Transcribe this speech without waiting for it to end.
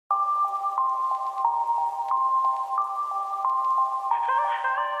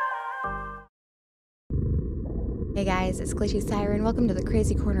Hey guys, it's GlitchySiren. Welcome to the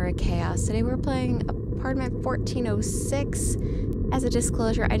crazy corner of chaos. Today we're playing Apartment 1406. As a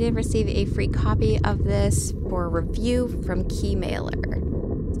disclosure, I did receive a free copy of this for review from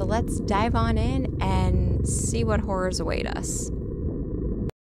Keymailer. So let's dive on in and see what horrors await us.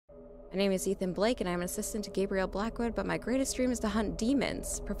 My name is Ethan Blake and I'm an assistant to Gabriel Blackwood, but my greatest dream is to hunt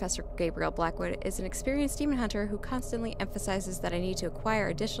demons. Professor Gabriel Blackwood is an experienced demon hunter who constantly emphasizes that I need to acquire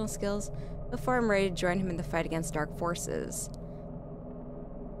additional skills before I'm ready to join him in the fight against dark forces.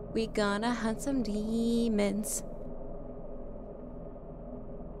 We gonna hunt some demons.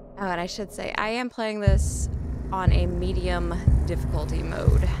 Oh, and I should say, I am playing this on a medium difficulty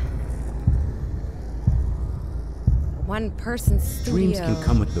mode. One-person studio. Dreams can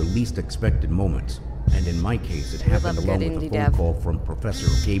come at the least expected moments, and in my case, it happened along with a phone call from Professor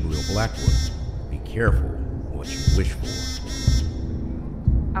Gabriel Blackwood. Be careful what you wish for.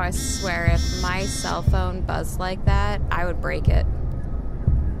 Oh, I swear, if my cell phone buzzed like that, I would break it.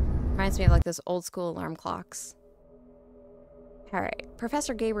 Reminds me of like those old school alarm clocks. Alright,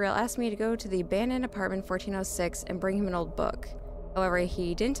 Professor Gabriel asked me to go to the abandoned apartment 1406 and bring him an old book. However,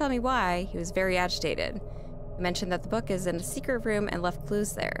 he didn't tell me why. He was very agitated. He mentioned that the book is in a secret room and left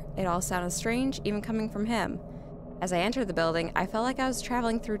clues there. It all sounded strange, even coming from him. As I entered the building, I felt like I was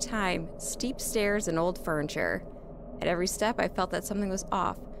traveling through time, steep stairs and old furniture. At every step, I felt that something was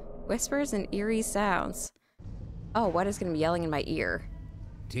off. Whispers and eerie sounds. Oh, what is going to be yelling in my ear?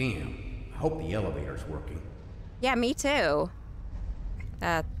 Damn, I hope the elevator's working. Yeah, me too.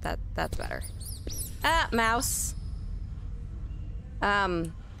 That's better. Ah, mouse.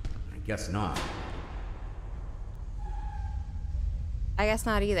 I guess not. I guess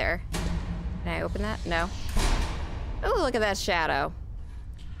not either. Can I open that? No. Oh, look at that shadow.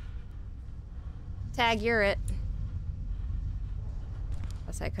 Tag, you're it.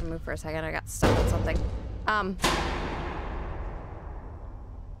 I couldn't move for a second. I got stuck on something.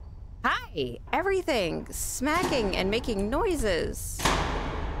 Hi! Everything smacking and making noises.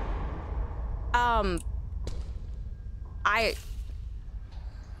 I'm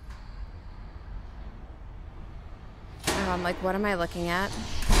like, what am I looking at?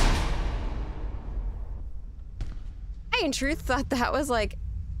 I, in truth, thought that was like,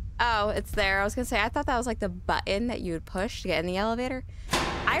 oh, it's there. I was gonna say, I thought that was like the button that you would push to get in the elevator.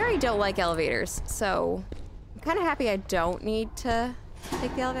 I already don't like elevators, so I'm kind of happy I don't need to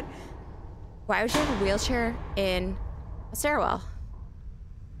take the elevator. Why would you have a wheelchair in a stairwell?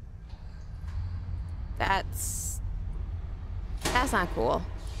 That's not cool.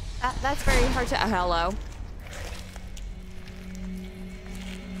 That's very hard to, hello.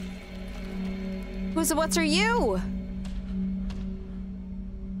 What's are you?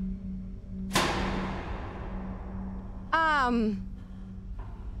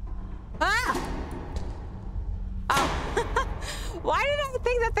 Ah! Oh. Why did I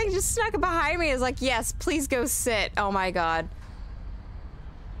think that thing just snuck behind me? It's like, yes, please go sit. Oh my god.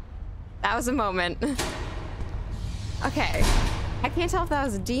 That was a moment. Okay. I can't tell if that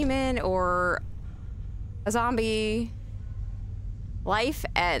was a demon or a zombie. Life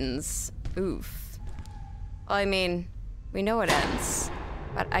ends. Oof. Well, I mean, we know it ends.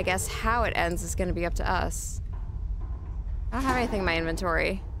 But I guess how it ends is going to be up to us. I don't have anything in my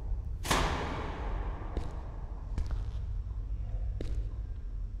inventory.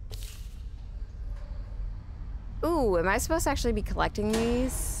 Ooh, am I supposed to actually be collecting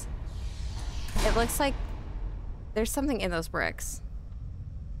these? It looks like there's something in those bricks.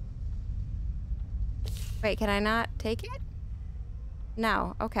 Wait, can I not take it?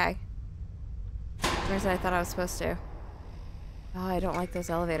 No, okay. For some reason I thought I was supposed to. Oh, I don't like those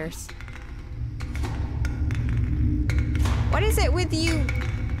elevators. What is it with you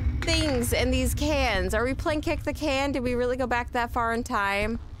things and these cans? Are we playing kick the can? Did we really go back that far in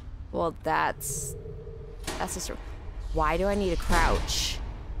time? Well, that's just... Why do I need to crouch?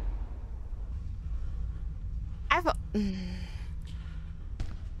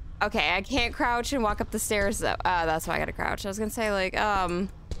 Okay, I can't crouch and walk up the stairs though. That's why I gotta crouch. I was gonna say, like, I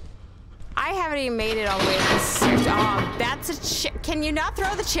haven't even made it all the way to the stairs. Oh, that's a can you not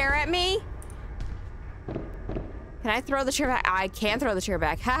throw the chair at me? Can I throw the chair back? I can throw the chair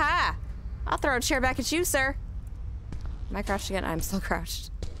back. Haha! I'll throw a chair back at you, sir. Am I crouched again? I'm still crouched.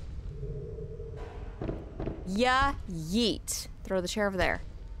 Yeah, yeet. Throw the chair over there.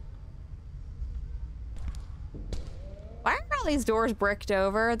 Why are all these doors bricked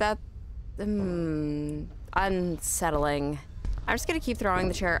over? That, unsettling. I'm just gonna keep throwing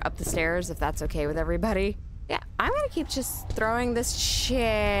the chair up the stairs if that's okay with everybody. Yeah, I'm gonna keep just throwing this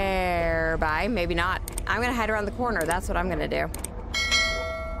chair by. Maybe not. I'm gonna hide around the corner. That's what I'm gonna do.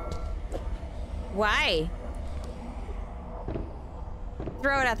 Why?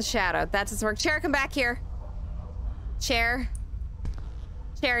 Throw it at the shadow. That doesn't work. Chair, come back here. Chair.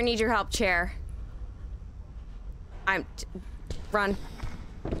 Chair, I need your help, chair. Run.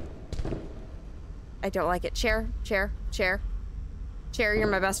 I don't like it. Chair, chair, chair. Chair, you're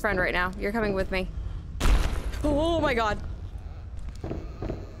my best friend right now. You're coming with me. Oh my god.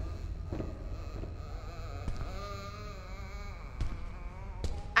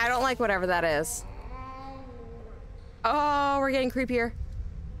 I don't like whatever that is. Oh, we're getting creepier.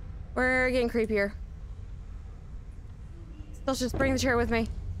 We're getting creepier. Still, just bring the chair with me.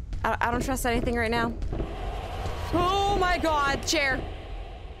 I don't trust anything right now. Oh my god, chair.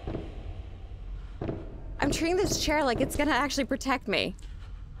 I'm treating this chair like it's gonna actually protect me.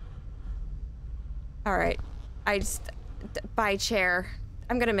 Alright. Bye, chair.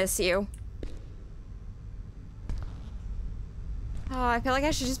 I'm gonna miss you. Oh, I feel like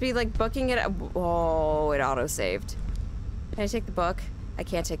I should just be like booking it. Oh, it auto-saved. Can I take the book? I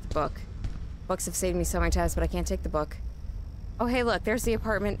can't take the book. Books have saved me so many times, but I can't take the book. Oh, hey, look, there's the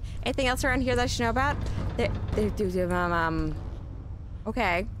apartment. Anything else around here that I should know about?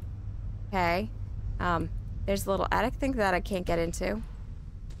 Okay. Okay. There's a little attic thing that I can't get into.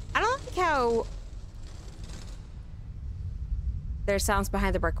 I don't like how there's sounds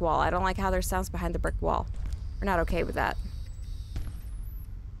behind the brick wall. I don't like how there's sounds behind the brick wall. We're not okay with that.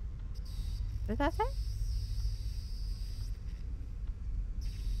 What did that say?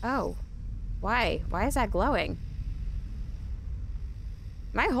 Oh. Why? Why is that glowing?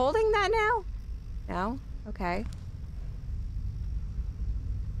 Am I holding that now? No? Okay.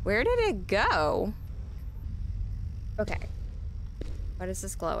 Where did it go? Okay. What is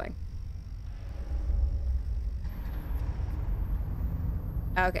this glowing?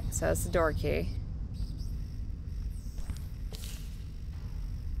 Okay, so it's the door key.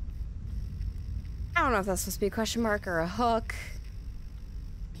 I don't know if that's supposed to be a question mark or a hook.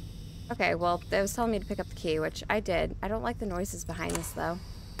 Okay, well, it was telling me to pick up the key, which I did. I don't like the noises behind this, though.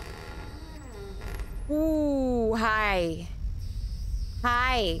 Ooh, hi.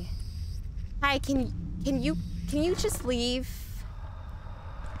 Hi. Hi, can you just leave?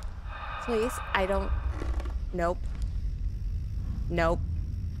 Please? I don't... Nope. Nope.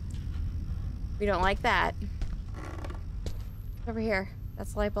 We don't like that. Over here.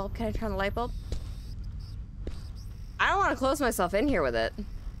 That's the light bulb. Can I turn the light bulb? I don't want to close myself in here with it.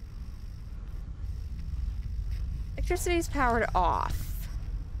 Electricity's powered off.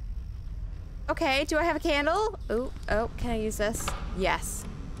 Okay, do I have a candle? Ooh, oh, can I use this? Yes.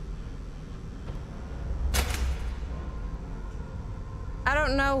 I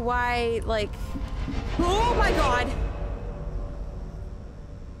don't know why, like... Oh my god!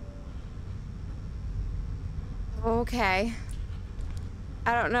 Okay.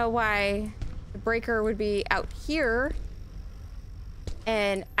 I don't know why the breaker would be out here.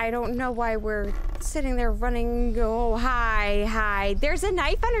 And I don't know why we're sitting there running. Oh, hi, hi. There's a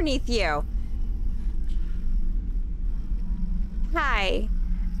knife underneath you. Hi.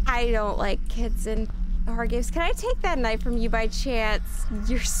 I don't like kids in horror games. Can I take that knife from you by chance?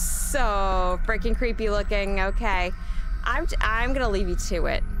 You're so freaking creepy looking. Okay. I'm gonna leave you to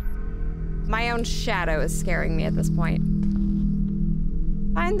it. My own shadow is scaring me at this point.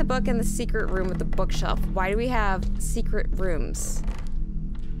 Find the book in the secret room with the bookshelf. Why do we have secret rooms?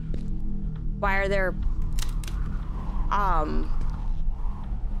 Why are there...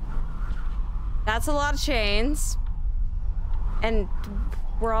 That's a lot of chains. And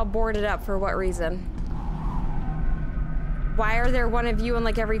we're all boarded up for what reason? Why are there one of you in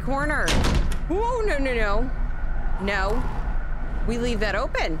like every corner? Whoa, no, no, no. No. We leave that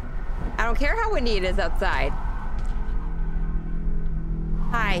open. I don't care how windy it is outside.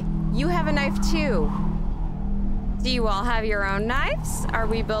 Hi, you have a knife too. Do you all have your own knives? Are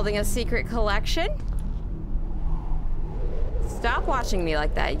we building a secret collection? Stop watching me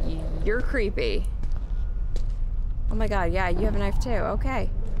like that. You're creepy. Oh my god, yeah, you have a knife too. Okay.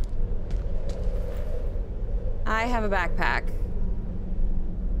 I have a backpack.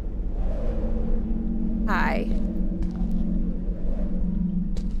 Hi.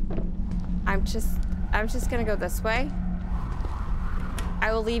 I'm just gonna go this way.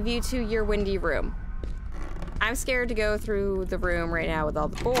 I will leave you to your windy room. I'm scared to go through the room right now with all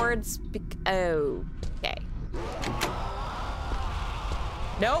the boards. Okay.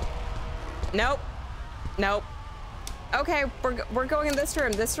 Nope. Nope. Nope. Okay, we're going in this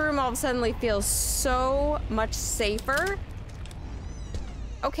room. This room all of a sudden feels so much safer.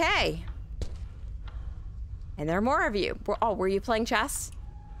 Okay. And there are more of you. Oh, were you playing chess?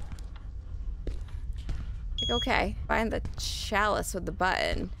 Okay. Find the chalice with the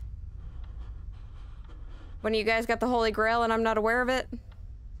button. When you guys got the Holy Grail and I'm not aware of it?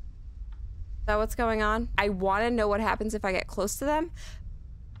 that what's going on? I want to know what happens if I get close to them,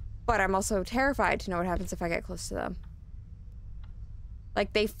 but I'm also terrified to know what happens if I get close to them.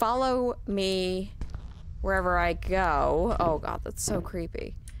 Like, they follow me wherever I go. Oh god, that's so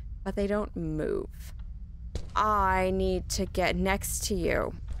creepy. But they don't move. I need to get next to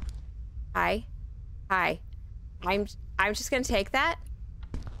you. Hi. Hi. I'm just gonna take that.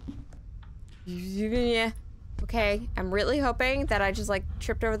 Yeah. Okay, I'm really hoping that I just like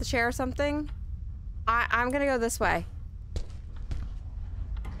tripped over the chair or something. I'm gonna go this way.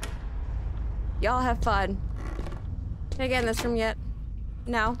 Y'all have fun. Can I get in this room yet?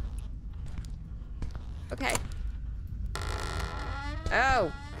 No. Okay.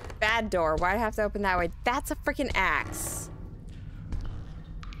 Oh, bad door. Why'd I have to open that way? That's a freaking axe.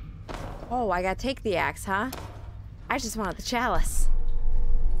 Oh, I gotta take the axe, huh? I just wanted the chalice.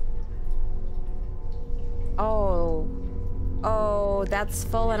 Oh. Oh, that's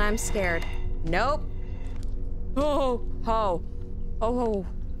full and I'm scared. Nope. Oh, oh. Oh,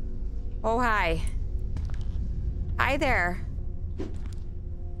 oh, hi. Hi there.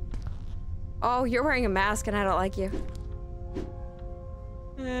 Oh, you're wearing a mask and I don't like you.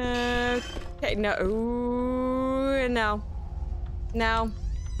 Okay, no. Ooh, no. No.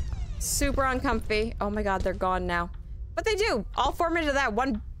 Super uncomfy. Oh my god, they're gone now. But they do. All form into that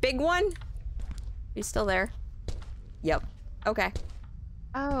one big one. He's still there. Yep. Okay.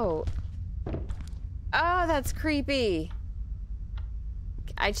 Oh. Oh, that's creepy.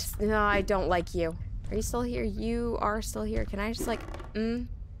 No, I don't like you. Are you still here? You are still here. Can I just like,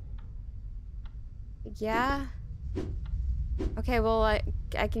 yeah? Okay, well, I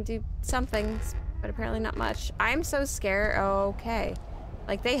can do some things, but apparently not much. I'm so scared. Okay.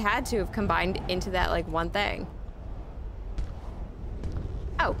 Like, they had to have combined into that, like, one thing.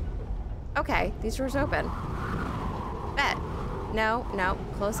 Oh. Okay, these doors open. Bet. No, no.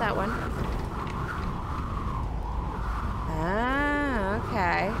 Close that one. Ah,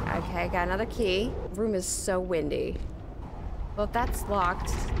 okay. Okay, got another key. Room is so windy. Well, if that's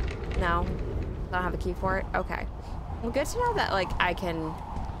locked. No. I don't have a key for it. Okay. Well, good to know that, like, I can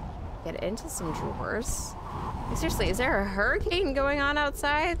get into some drawers. Like, seriously, is there a hurricane going on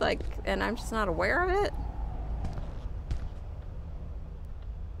outside? Like, and I'm just not aware of it?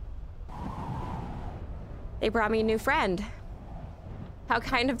 They brought me a new friend. How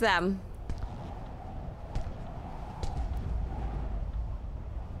kind of them.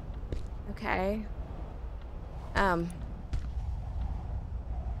 Okay.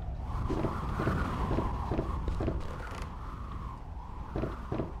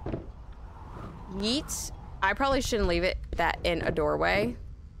 Yeet. I probably shouldn't leave it that in a doorway.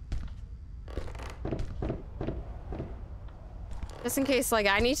 Just in case, like,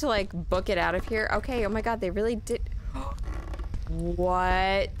 I need to, like, book it out of here. Okay, oh my god, they really did.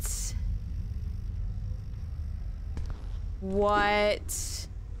 What? What?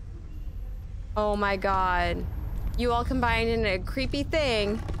 Oh my god. You all combined in a creepy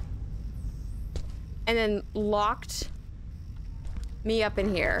thing and then locked me up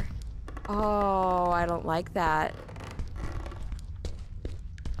in here. Oh, I don't like that.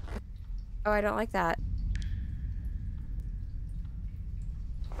 Oh, I don't like that.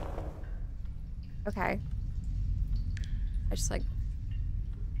 Okay. I just like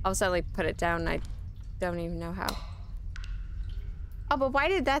I'll suddenly put it down and I don't even know how. Oh, but why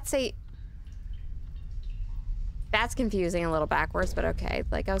did that say? That's confusing, a little backwards, but okay.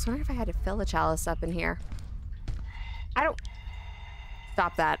 Like, I was wondering if I had to fill the chalice up in here. I don't...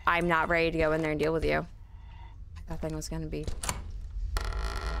 Stop that. I'm not ready to go in there and deal with you. That thing was gonna be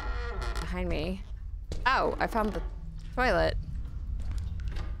behind me. Oh, I found the toilet.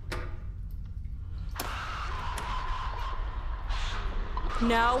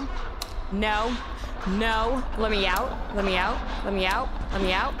 No. No. No. Let me out. Let me out. Let me out. Let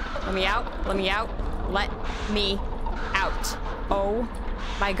me out. Let me out. Let me out. Let me out. Oh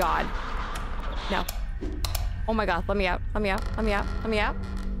my god. No. Oh my god. Let me out. Let me out. Let me out. Let me out.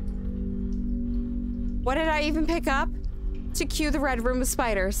 What did I even pick up? To cue the red room with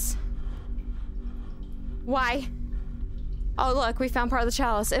spiders. Why? Oh look, we found part of the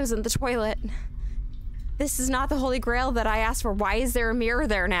chalice. It was in the toilet. This is not the Holy Grail that I asked for. Why is there a mirror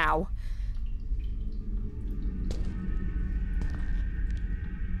there now?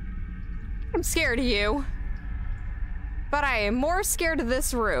 I'm scared of you. But I am more scared of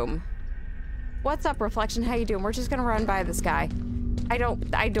this room. What's up, Reflection? How you doing? We're just gonna run by this guy. I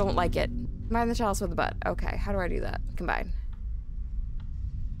don't like it. Combine the chalice with the butt. Okay, how do I do that? Combine.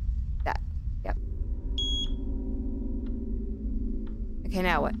 That. Yep. Okay,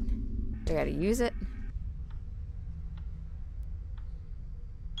 now what? I gotta use it.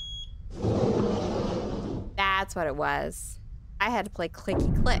 That's what it was. I had to play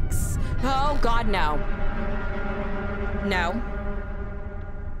clicky clicks. Oh, God, no. No.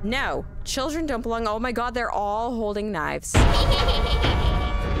 No. Children don't belong. Oh, my God, they're all holding knives. Oh,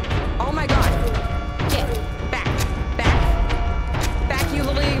 my God. Get back. Back. Back, you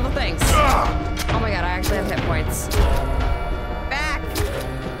little evil things. Oh, my God, I actually have hit points. Back.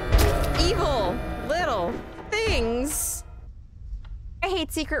 Evil little things. I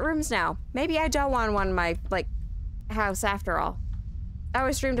hate secret rooms now. Maybe I don't want one in my, like, house after all. I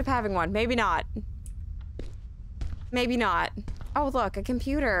always dreamed of having one. Maybe not. Maybe not. Oh, look, a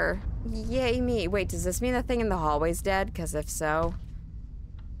computer. Yay me. Wait, does this mean the thing in the hallway's dead? Because if so...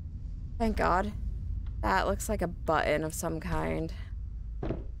 Thank God. That looks like a button of some kind.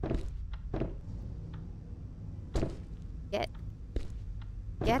 Get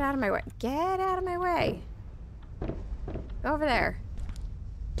out of my way. Get out of my way. Go over there.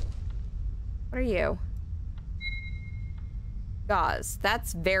 What are you? Gauze.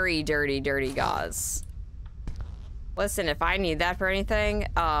 That's very dirty, dirty gauze. Listen, if I need that for anything,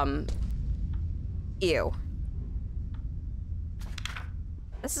 ew.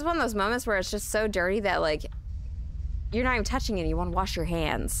 This is one of those moments where it's just so dirty that, like, you're not even touching it, you want to wash your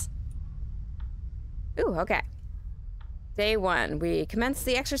hands. Ooh, okay. Day 1, we commenced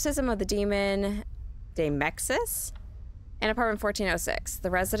the exorcism of the demon Demexis in apartment 1406. The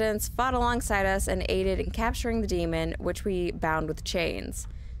residents fought alongside us and aided in capturing the demon, which we bound with chains.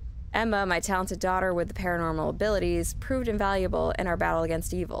 Emma, my talented daughter with the paranormal abilities, proved invaluable in our battle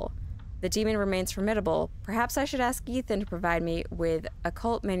against evil. The demon remains formidable. Perhaps I should ask Ethan to provide me with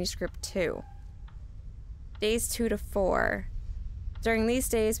occult manuscript 2. Days 2 to 4. During these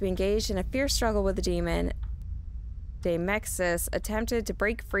days, we engaged in a fierce struggle with the demon. Demexis attempted to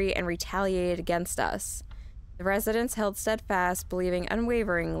break free and retaliated against us. The residents held steadfast, believing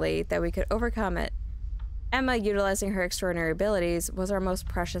unwaveringly that we could overcome it. Emma, utilizing her extraordinary abilities, was our most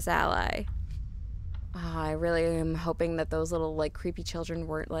precious ally. Oh, I really am hoping that those little, like, creepy children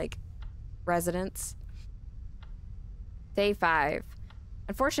weren't, like, residents. Day 5.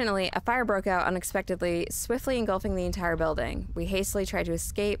 Unfortunately, a fire broke out unexpectedly, swiftly engulfing the entire building. We hastily tried to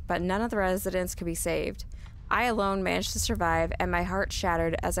escape, but none of the residents could be saved. I alone managed to survive, and my heart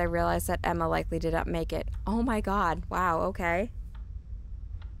shattered as I realized that Emma likely did not make it. Oh my God. Wow, okay.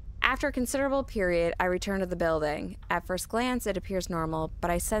 After a considerable period, I returned to the building. At first glance, it appears normal,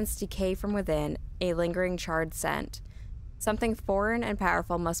 but I sense decay from within, a lingering charred scent. Something foreign and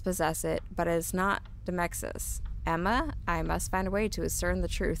powerful must possess it, but it is not Demexis. Emma, I must find a way to discern the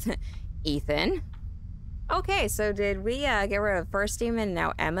truth. Ethan? Okay, so did we get rid of the first demon and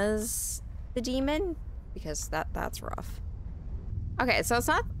now Emma's the demon? Because that's rough. Okay, so it's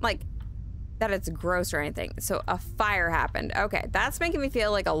not like that it's gross or anything. So a fire happened. Okay, that's making me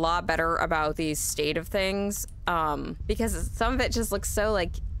feel like a lot better about the state of things. Because some of it just looks so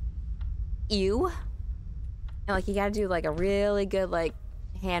like ew. And like you gotta do like a really good like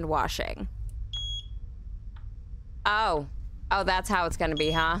hand washing. Oh, that's how it's gonna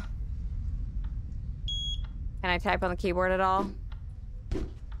be, huh? Can I type on the keyboard at all?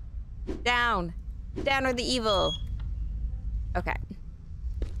 Down. Down with the evil. Okay.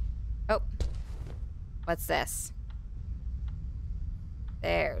 Oh. What's this?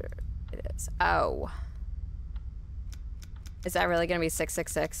 There it is. Oh. Is that really gonna be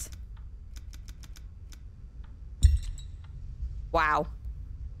 666? Wow.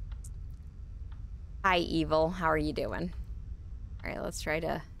 Hi, evil. How are you doing? All right, let's try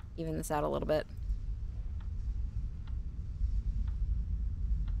to even this out a little bit.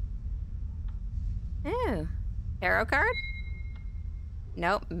 Oh, tarot card?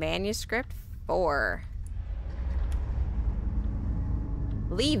 Nope, manuscript 4.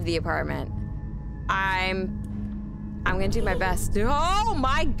 Leave the apartment. I'm gonna do my best. Oh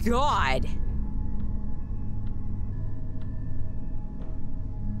my God!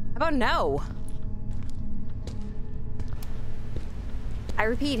 How about no? I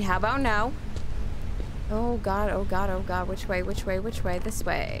repeat, how about no? Oh God, oh God, oh God, which way, which way, which way? This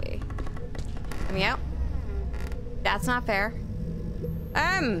way. Let me out. That's not fair.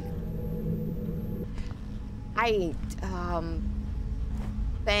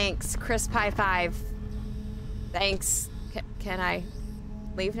 Thanks, crisp high 5. Thanks. Can I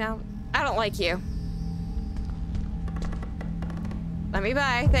leave now? I don't like you. Let me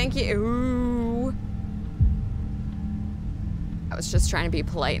by, thank you. Ooh. I was just trying to be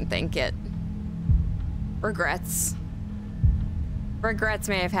polite and thank it. Regrets. Regrets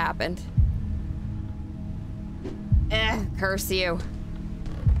may have happened. Curse you.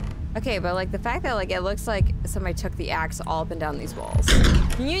 Okay, but like the fact that like it looks like somebody took the axe all up and down these walls.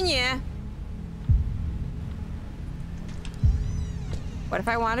 Yeah. What if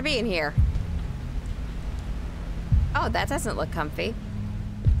I want to be in here? Oh, that doesn't look comfy.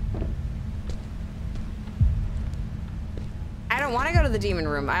 I don't want to go to the demon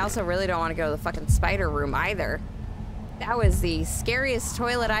room. I also really don't want to go to the fucking spider room either. That was the scariest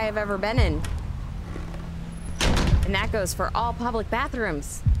toilet I have ever been in. And that goes for all public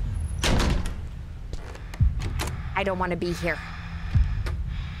bathrooms. I don't want to be here.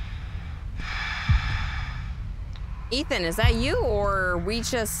 Ethan, is that you, or we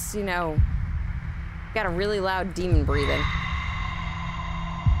just, you know, got a really loud demon breathing?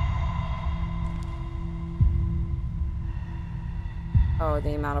 Oh,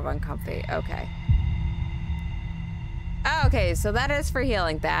 the amount of uncomfy. Okay. Okay, so that is for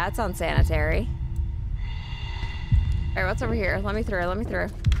healing. That's unsanitary. All right, what's over here? Let me through, let me through.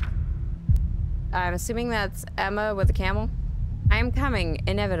 I'm assuming that's Emma with the camel. I am coming,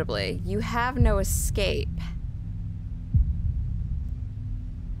 inevitably. You have no escape.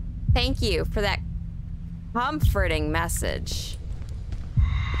 Thank you for that comforting message.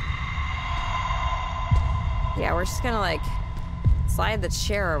 Yeah, we're just gonna like slide the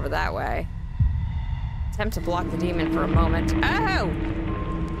chair over that way. Attempt to block the demon for a moment. Oh!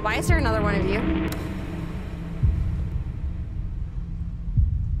 Why is there another one of you?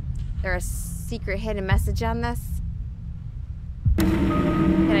 There a secret hidden message on this?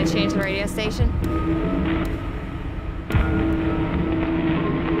 Can I change the radio station?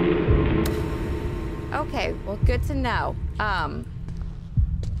 Okay, well, good to know. Hi.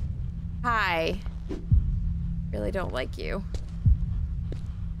 Really don't like you.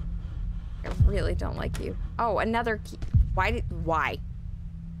 I really don't like you. Oh, another key. Why?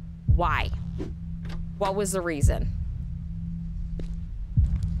 Why? What was the reason?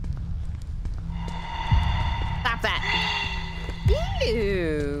 Stop that.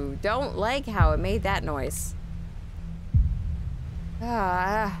 Ew. Don't like how it made that noise.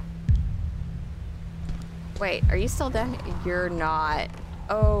 Wait, are you still down here? You're not.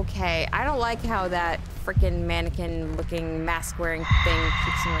 Okay. I don't like how that freaking mannequin looking mask wearing thing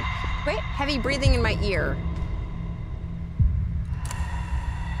keeps me. Wait, heavy breathing in my ear.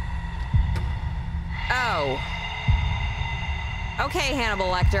 Oh. Okay, Hannibal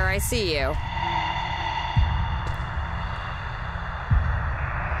Lecter, I see you.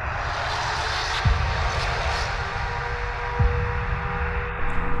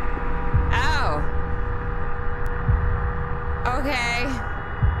 Okay.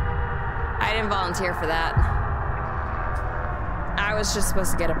 I didn't volunteer for that. I was just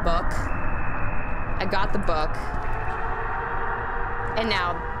supposed to get a book. I got the book. And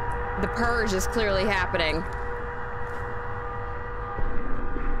now the purge is clearly happening.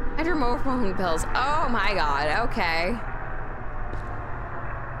 Hydromorphone pills. Oh my god, okay.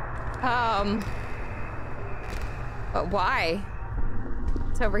 But why?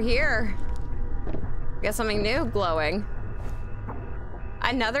 It's over here. We got something new glowing.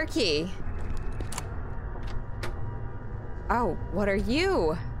 Another key. Oh, what are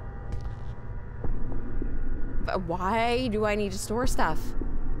you? But why do I need to store stuff?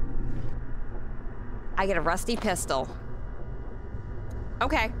 I get a rusty pistol.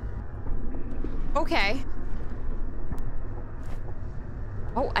 Okay. Okay.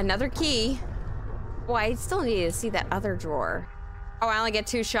 Oh, another key. Oh, I still need to see that other drawer. Oh, I only get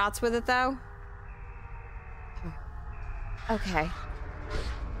 2 shots with it though? Okay.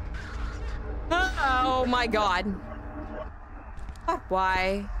 Oh my god. But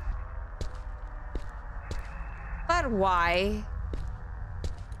why? But why?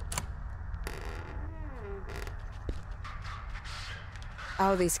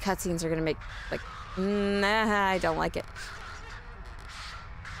 Oh, these cutscenes are gonna make, like, nah, I don't like it.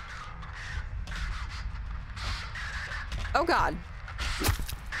 Oh god.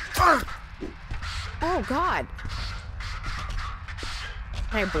 Oh god.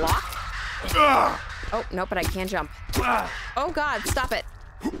 Can I block? Oh, no, but I can't jump. Oh god, stop it.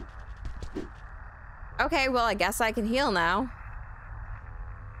 Okay, well, I guess I can heal now.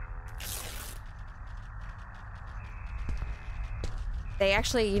 They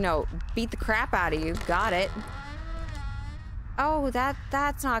actually, you know, beat the crap out of you. Got it. Oh,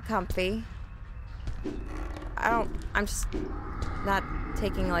 that's not comfy. I'm just not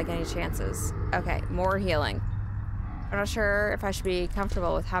taking, like, any chances. Okay, more healing. I'm not sure if I should be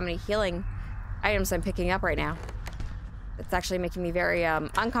comfortable with how many healing items I'm picking up right now. It's actually making me very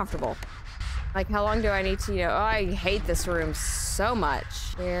uncomfortable. Like, how long do I need to, you know, oh, I hate this room so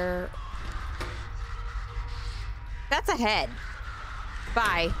much. Where? That's a head.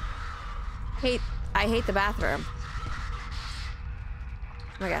 Bye. I hate the bathroom.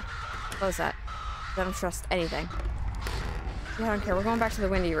 Oh my god. Close that. I don't trust anything. Yeah, I don't care. We're going back to the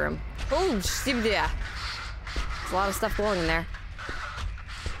windy room. Oh, yeah. There's a lot of stuff glowing in there.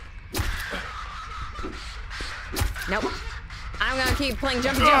 Nope. I'm gonna keep playing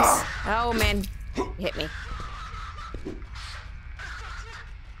jumpy jumps. Oh, man. He hit me.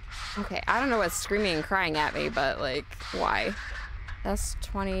 Okay, I don't know what's screaming and crying at me, but, like, why? That's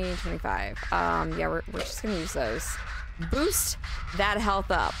 20, 25. Yeah, we're just gonna use those. Boost that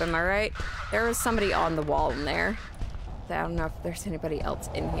health up, am I right? There was somebody on the wall in there. I don't know if there's anybody else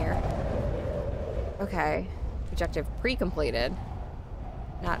in here. Okay. Objective pre-completed.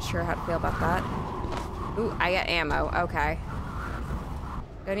 Not sure how to feel about that. Ooh, I got ammo. Okay.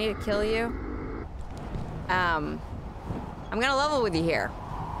 Do I need to kill you? I'm gonna level with you here.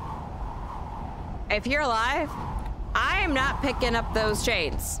 If you're alive, I am not picking up those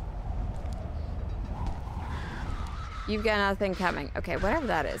chains. You've got nothing coming. Okay, whatever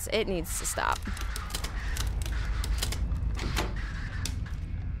that is, it needs to stop.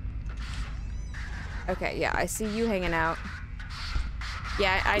 Okay, yeah, I see you hanging out.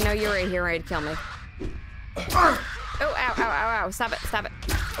 Yeah, I know you're right here ready to kill me. Oh, ow, ow, ow, ow. Stop it, stop it.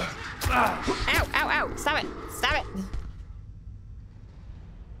 Ow, ow, ow. Stop it, stop it.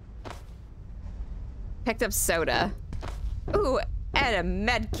 Picked up soda. Ooh, and a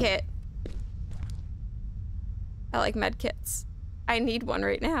med kit. I like med kits. I need one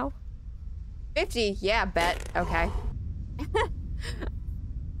right now. 50, yeah, bet. Okay.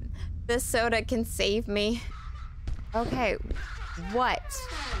 This soda can save me. Okay, what?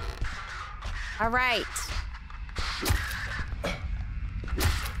 All right.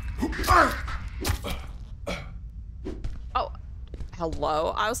 Oh,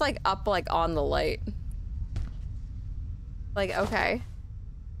 hello. I was like up like on the light. Like, okay.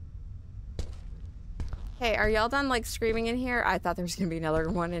 Hey, are y'all done like screaming in here? I thought there was gonna be another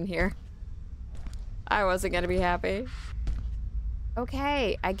one in here. I wasn't gonna be happy.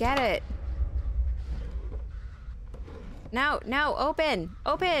 Okay, I get it. No, no, open,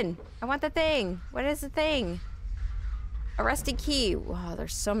 open. I want the thing. What is the thing? A rusty key. Wow,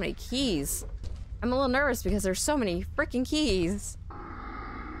 there's so many keys. I'm a little nervous because there's so many freaking keys.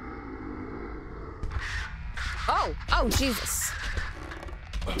 Oh, oh, Jesus.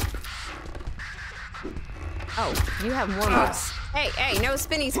 Oh, you have more moves. Hey, hey, no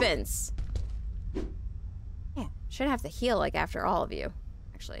spinny spins. Yeah, shouldn't have to heal like after all of you.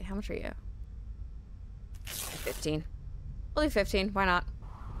 Actually, how much are you? 15. We'll do 15, why not?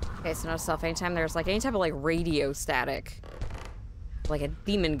 Okay, so no self anytime there's like any type of like radio static. Like a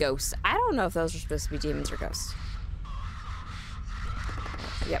demon ghost. I don't know if those are supposed to be demons or ghosts.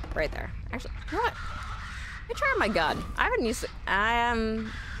 Yep, right there. Actually, you know what? Let me try my gun. I haven't used it. Well,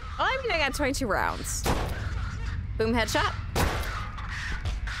 I mean, I got 22 rounds. Boom, headshot.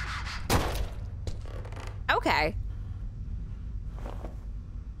 Okay.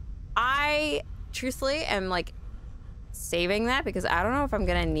 I truthfully am like saving that because I don't know if I'm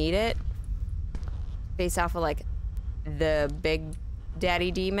gonna need it based off of like the big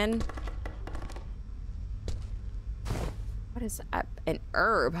daddy demon. What is that? An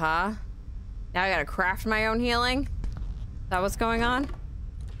herb, huh? Now I gotta craft my own healing? Is that what's going on?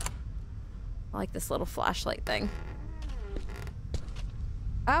 I like this little flashlight thing.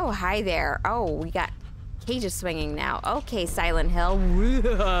 Oh, hi there. Oh, we got cages swinging now. Okay, Silent Hill.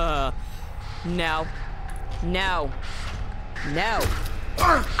 No. No. No.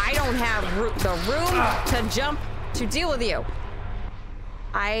 I don't have the room to jump to deal with you.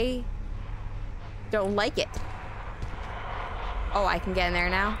 I don't like it. Oh, I can get in there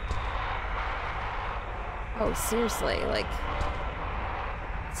now? Oh, seriously, like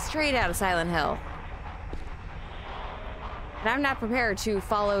straight out of Silent Hill. And I'm not prepared to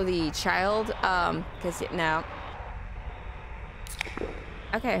follow the child, because, no.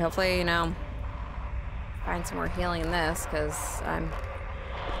 Okay, hopefully, you know, find some more healing in this, because I'm...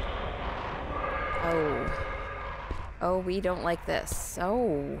 Oh. Oh, we don't like this.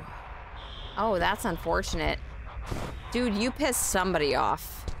 Oh. Oh, that's unfortunate. Dude, you pissed somebody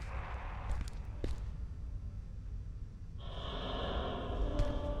off.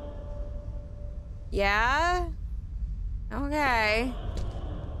 Yeah? Okay.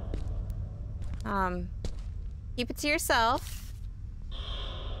 Keep it to yourself.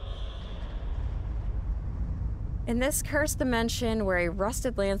 In this cursed dimension where a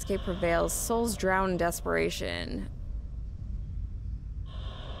rusted landscape prevails, souls drown in desperation.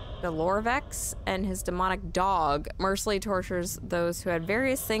 The Lorvex and his demonic dog mercilessly tortures those who had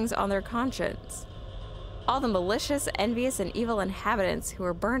various things on their conscience. All the malicious, envious, and evil inhabitants who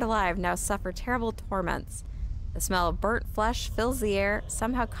were burned alive now suffer terrible torments. The smell of burnt flesh fills the air,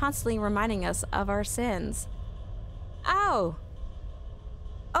 somehow constantly reminding us of our sins. Oh,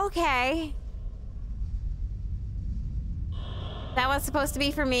 Okay. That was supposed to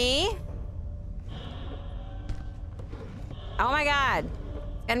be for me? Oh my god.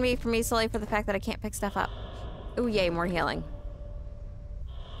 It's gonna be for me solely for the fact that I can't pick stuff up. Ooh, yay, more healing.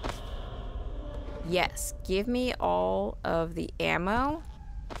 Yes, give me all of the ammo.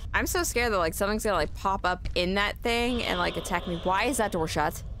 I'm so scared that like something's gonna like pop up in that thing and like attack me. Why is that door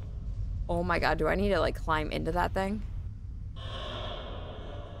shut? Oh my god, do I need to like climb into that thing?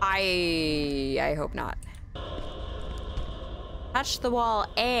 I hope not. Touch the wall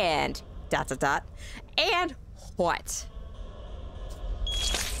and dot dot dot. And what?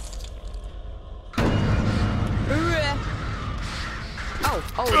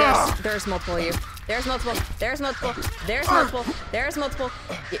 Oh, there's multiple of you. There's multiple. There's multiple. There's multiple. There's multiple.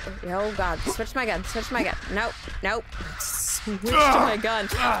 Oh god, switch my gun. Switch my gun. Nope. Nope. Switch to my gun.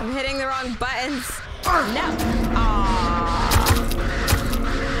 I'm hitting the wrong buttons. No. Aww.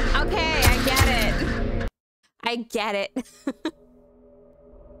 Okay, I get it. I get it.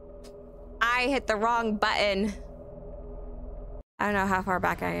 I hit the wrong button. I don't know how far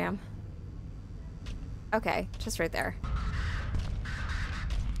back I am. Okay, just right there.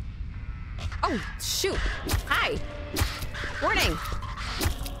 Oh, shoot. Hi. Warning.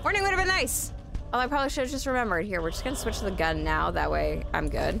 Warning would have been nice. Oh, I probably should have just remembered. Here, we're just gonna switch to the gun now. That way, I'm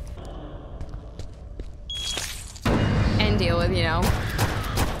good. And deal with, you know.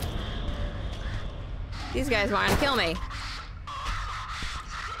 These guys want to kill me.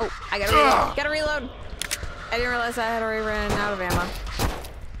 Oh, I gotta reload. Gotta reload. I didn't realize I had already run out of ammo.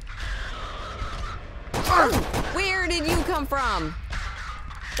 Oh, where did you come from?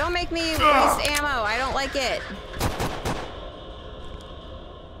 Don't make me waste ammo. I don't like it.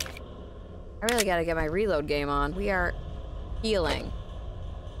 I really gotta get my reload game on. We are healing.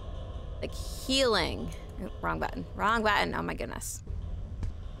 Like healing. Oh, wrong button. Wrong button. Oh my goodness.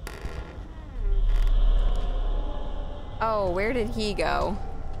 Oh, where did he go?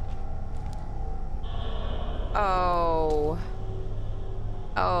 Oh.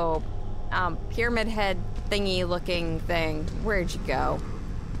 Oh. Pyramid head thingy looking thing. Where'd you go?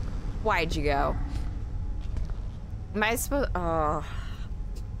 Why'd you go? Am I supposed? Oh,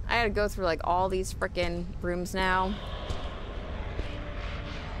 I gotta go through like all these frickin' rooms now.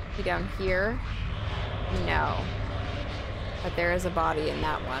 Be down here? No. But there is a body in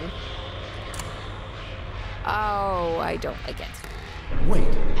that one. Oh, I don't like it. Wait.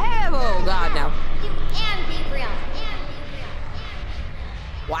 Oh god, no. You and be real.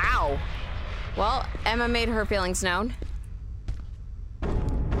 Wow. Well, Emma made her feelings known.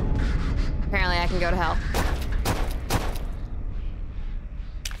 Apparently I can go to hell.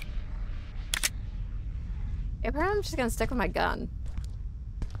 Apparently I'm just gonna stick with my gun.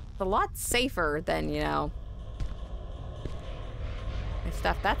 It's a lot safer than, you know, my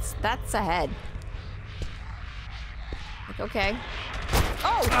stuff. That's ahead. Like, okay.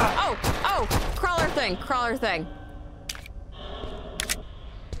 Oh! Crawler thing.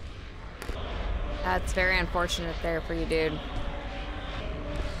 That's very unfortunate there for you, dude.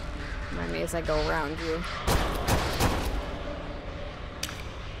 Remind me as I go around you.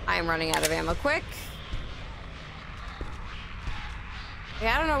 I am running out of ammo quick.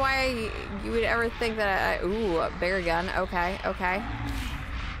 Yeah, I don't know why you would ever think that ooh, a bigger gun. Okay.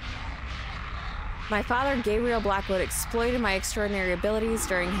 My father, Gabriel Blackwood, exploited my extraordinary abilities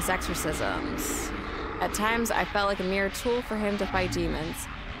during his exorcisms. At times, I felt like a mere tool for him to fight demons.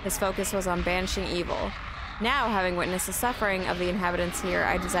 His focus was on banishing evil. Now, having witnessed the suffering of the inhabitants here,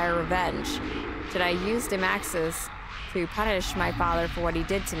 I desire revenge. Should I use Demaxis to punish my father for what he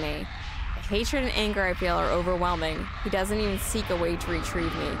did to me? The hatred and anger I feel are overwhelming. He doesn't even seek a way to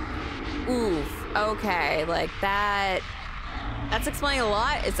retrieve me. Oof. Okay, like that's explaining a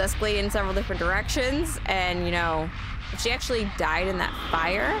lot. It's escalated in several different directions, and you know, if she actually died in that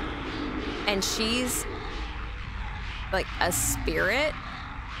fire, and she's like a spirit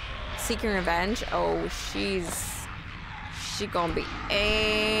seeking revenge, oh, she gonna be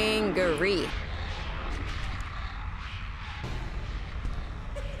angry.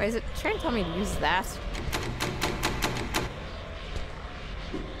 Wait, is it trying to tell me to use that?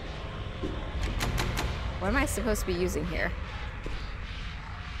 What am I supposed to be using here?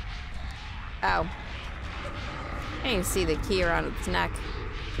 Oh. I didn't even see the key around its neck.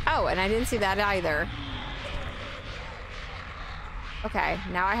 Oh, and I didn't see that either. Okay,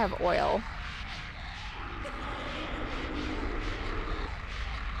 now I have oil.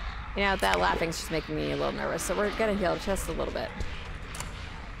 You know, that laughing's just making me a little nervous, so we're gonna heal just a little bit.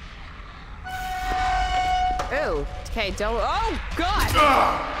 Ooh, okay, don't, oh God!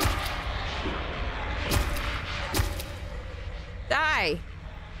 Die!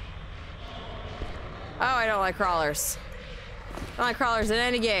 I don't like crawlers. Don't like crawlers in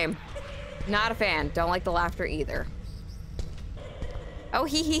any game. Not a fan. Don't like the laughter either. Oh,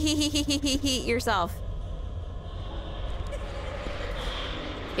 he yourself.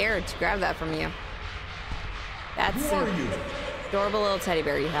 Scared to grab that from you. That's an adorable little teddy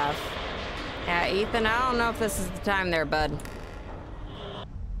bear you have. Yeah, Ethan, I don't know if this is the time there, bud.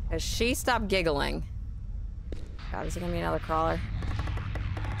 Because she stopped giggling. God, is it gonna be another crawler?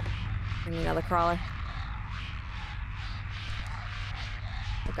 Gonna be another crawler.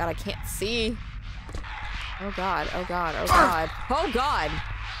 Oh God, I can't see. Oh God, oh God, oh God. Oh God!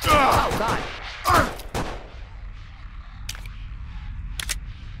 Oh God!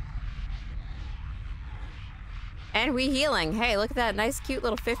 And we healing. Hey, look at that nice cute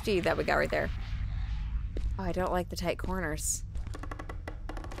little 50 that we got right there. Oh, I don't like the tight corners.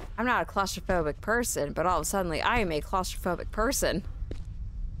 I'm not a claustrophobic person, but all of a sudden I am a claustrophobic person.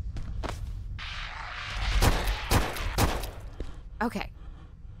 Okay.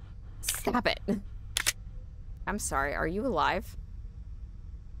 Stop it. I'm sorry, are you alive?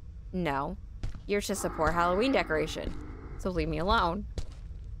 No. You're just a poor Halloween decoration. So leave me alone.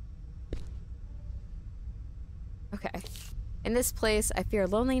 Okay. In this place, I fear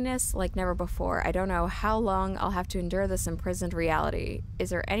loneliness like never before. I don't know how long I'll have to endure this imprisoned reality.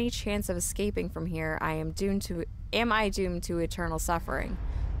 Is there any chance of escaping from here? Am I doomed to eternal suffering?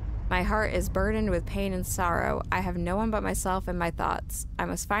 My heart is burdened with pain and sorrow. I have no one but myself and my thoughts. I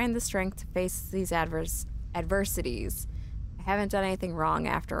must find the strength to face these adversities. I haven't done anything wrong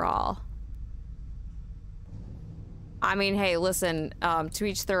after all. I mean, hey, listen, to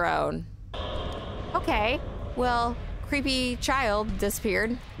each their own. Okay. Well, creepy child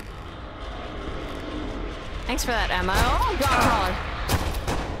disappeared. Thanks for that ammo. Oh, God, crawler.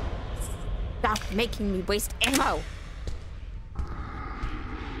 Stop making me waste ammo.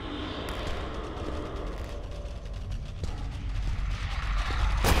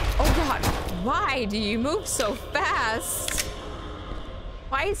 Oh, God. Why do you move so fast?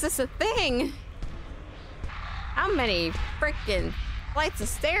 Why is this a thing? How many freaking flights of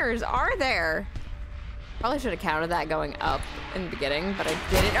stairs are there? Probably should have counted that going up in the beginning, but I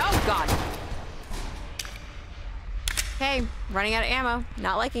didn't. Oh, God. Okay, running out of ammo.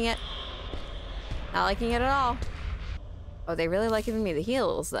 Not liking it. Not liking it at all. Oh, they really like giving me the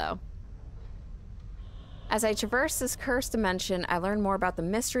heals, though. As I traverse this cursed dimension, I learn more about the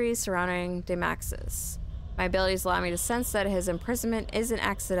mysteries surrounding Demaxis. My abilities allow me to sense that his imprisonment isn't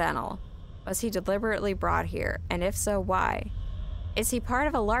accidental. Was he deliberately brought here? And if so, why? Is he part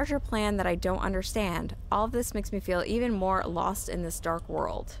of a larger plan that I don't understand? All of this makes me feel even more lost in this dark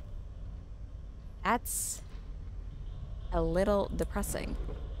world. That's a little depressing.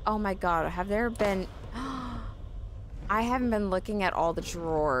 Oh my God, have there been... I haven't been looking at all the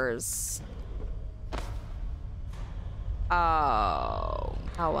drawers. Oh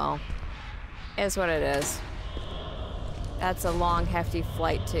well. It is what it is. That's a long, hefty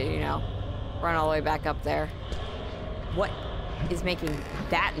flight to, you know, run all the way back up there. What is making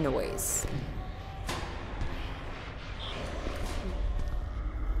that noise?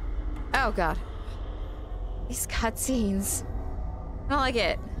 Oh God. These cutscenes. I don't like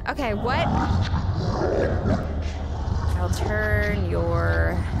it. Okay, what? I'll turn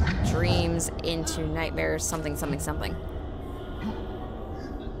your dreams into nightmares, something, something, something.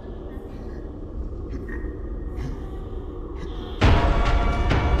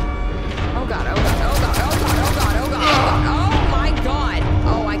 Oh God, oh God, oh God, oh God, oh God, oh God, oh God, oh my God.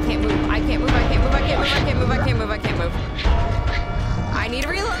 Oh, I can't move, I can't move, I can't move, I can't move, I can't move, I can't move, I can't move. I need to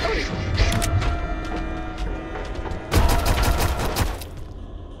reload.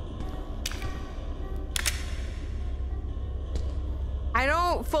 I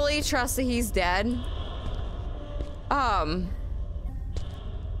don't fully trust that he's dead.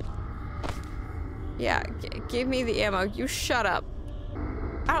 Yeah, give me the ammo. You shut up.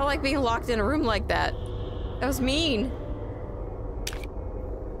 I don't like being locked in a room like that. That was mean.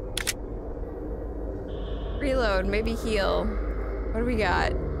 Reload, maybe heal. What do we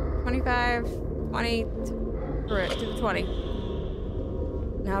got? 25, 20, do the 20.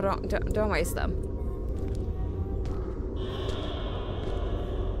 No, don't waste them.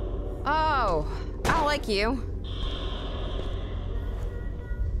 Oh, I don't like you.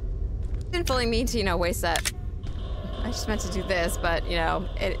 Didn't fully mean to, you know, waste that. I just meant to do this, but, you know,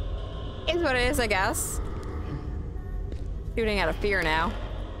 it is what it is, I guess. Shooting out of fear now.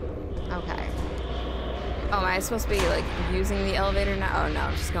 Okay. Oh, am I supposed to be, like, using the elevator now? Oh, no,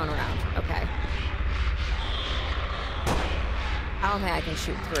 I'm just going around. Okay. I don't think I can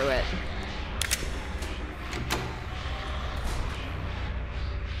shoot through it.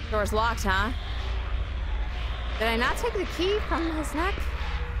 Door's locked, huh? Did I not take the key from his neck?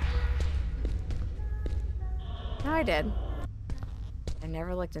 No, I did. I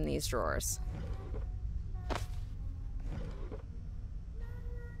never looked in these drawers.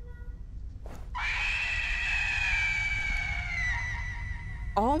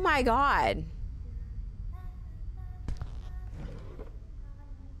 Oh my god.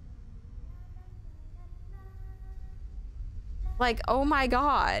 Like, oh my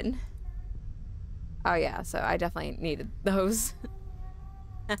god. Oh yeah, so I definitely needed those.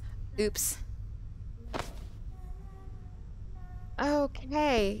 Oops.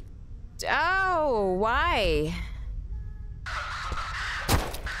 Okay. Oh, why?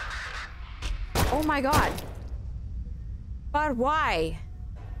 Oh my god. But why?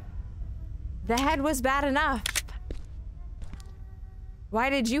 The head was bad enough.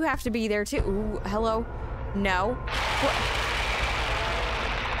 Why did you have to be there too? Ooh, hello? No. What?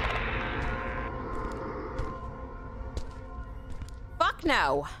 Fuck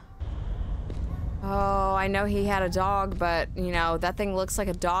no. Oh, I know he had a dog, but, you know, that thing looks like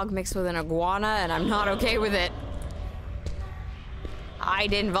a dog mixed with an iguana, and I'm not okay with it. I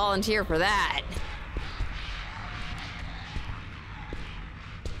didn't volunteer for that.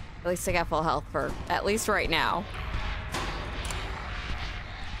 At least I got full health for at least right now.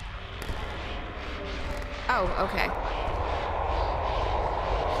 Oh, okay.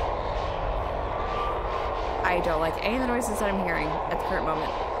 I don't like any of the noises that I'm hearing at the current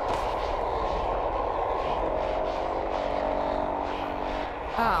moment.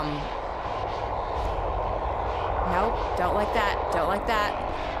 Nope, don't like that, don't like that.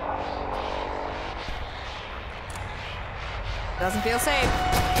 Doesn't feel safe.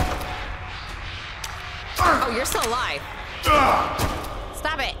 Oh, you're still alive.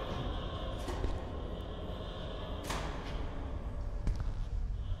 Stop it.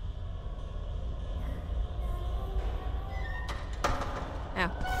 No.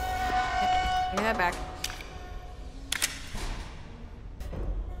 Give me that back.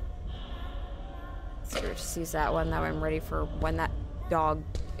 So just use that one. That way I'm ready for when that dog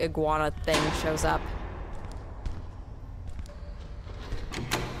iguana thing shows up.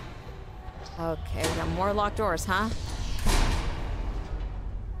 Okay, we got more locked doors, huh?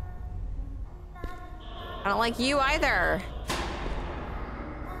 I don't like you either.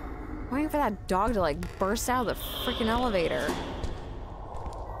 I'm waiting for that dog to like burst out of the freaking elevator.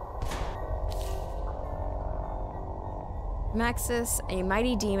 Maxis, a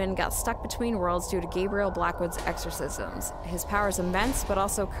mighty demon, got stuck between worlds due to Gabriel Blackwood's exorcisms. His power is immense, but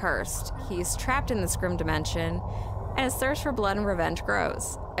also cursed. He's trapped in this grim dimension, and his thirst for blood and revenge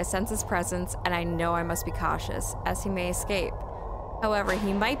grows. I sense his presence, and I know I must be cautious, as he may escape. However,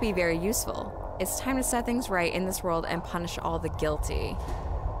 he might be very useful. It's time to set things right in this world and punish all the guilty.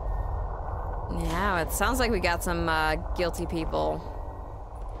 Now, it sounds like we got some guilty people.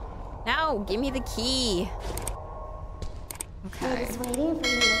 No, give me the key. Okay. Just waiting for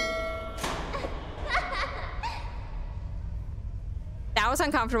you. That was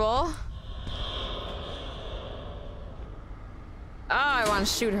uncomfortable. Oh, I want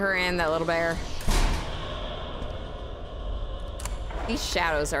to shoot her and that little bear. These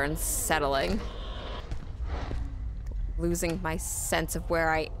shadows are unsettling. Losing my sense of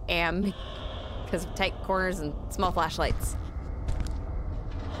where I am because of tight corners and small flashlights.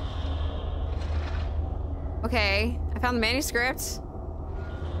 Okay, I found the manuscript.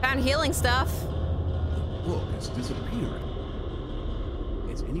 Found healing stuff. Look, it's disappeared.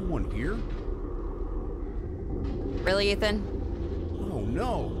 Is anyone here? Really, Ethan? Oh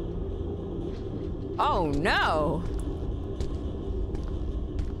no. Oh no.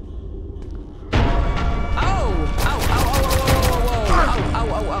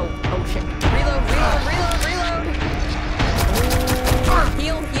 Oh shit. Reload.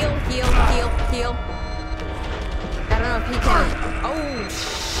 Heal. I don't know if he can. Oh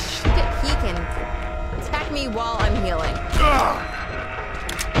shit, he can attack me while I'm healing.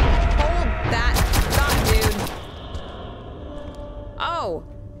 Hold that thought, dude. Oh.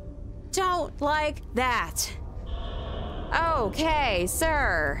 Don't like that. Okay,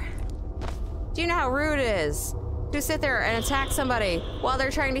 sir. Do you know how rude it is to sit there and attack somebody while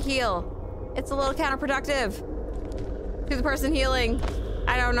they're trying to heal? It's a little counterproductive to the person healing.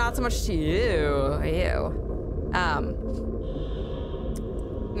 I know, not so much to you.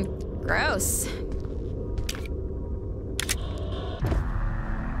 Gross.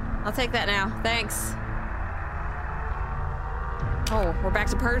 I'll take that now, thanks. Oh, we're back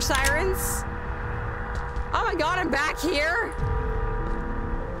to purge sirens? Oh my god, I'm back here?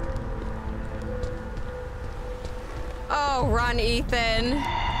 Oh, run, Ethan.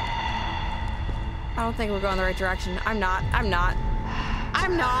 I don't think we're going the right direction. I'm not.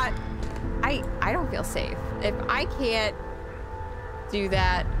 I don't feel safe. If I can't do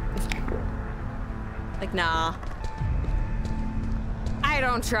that, like, nah. I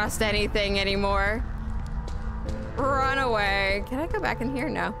don't trust anything anymore. Run away. Can I go back in here?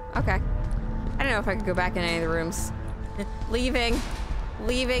 No. Okay. I don't know if I could go back in any of the rooms. Leaving.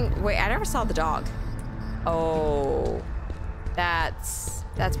 Wait, I never saw the dog. Oh. That's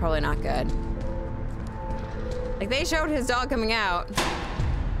probably not good. Like, they showed his dog coming out.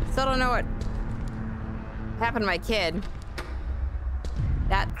 Still don't know what happened to my kid.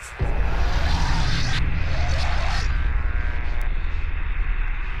 That's...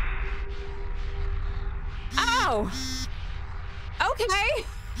 Oh! Okay.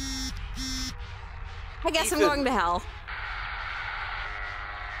 I guess Ethan. I'm going to hell.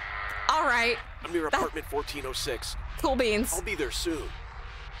 All right. I'm near apartment 1406. Cool beans. I'll be there soon.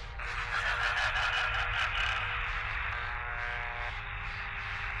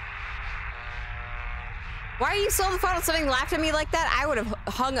 Why are you still on the phone? If something laughed at me like that, I would have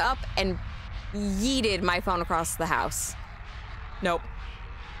hung up and yeeted my phone across the house. Nope.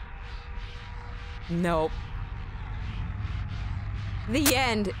 Nope. The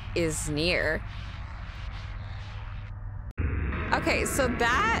end is near. Okay, so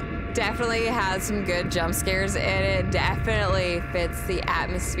that definitely has some good jump scares, and it definitely fits the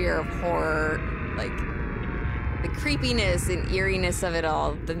atmosphere of horror, like the creepiness and eeriness of it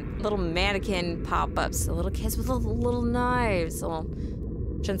all. The little mannequin pop-ups, the little kids with little knives. Well,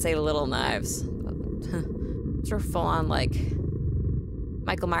 shouldn't say little knives. Sort of full-on, like,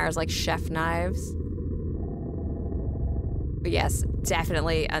 Michael Myers, like, chef knives. But yes,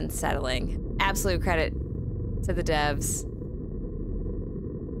 definitely unsettling. Absolute credit to the devs.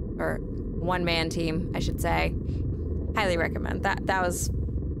 Or one-man team, I should say. Highly recommend. That was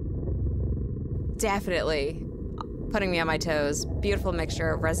definitely putting me on my toes. Beautiful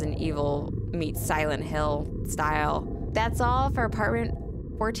mixture of Resident Evil meets Silent Hill style. That's all for Apartment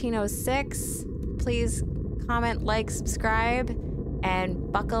 1406. Please comment, like, subscribe,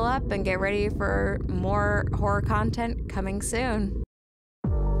 and buckle up and get ready for more horror content coming soon.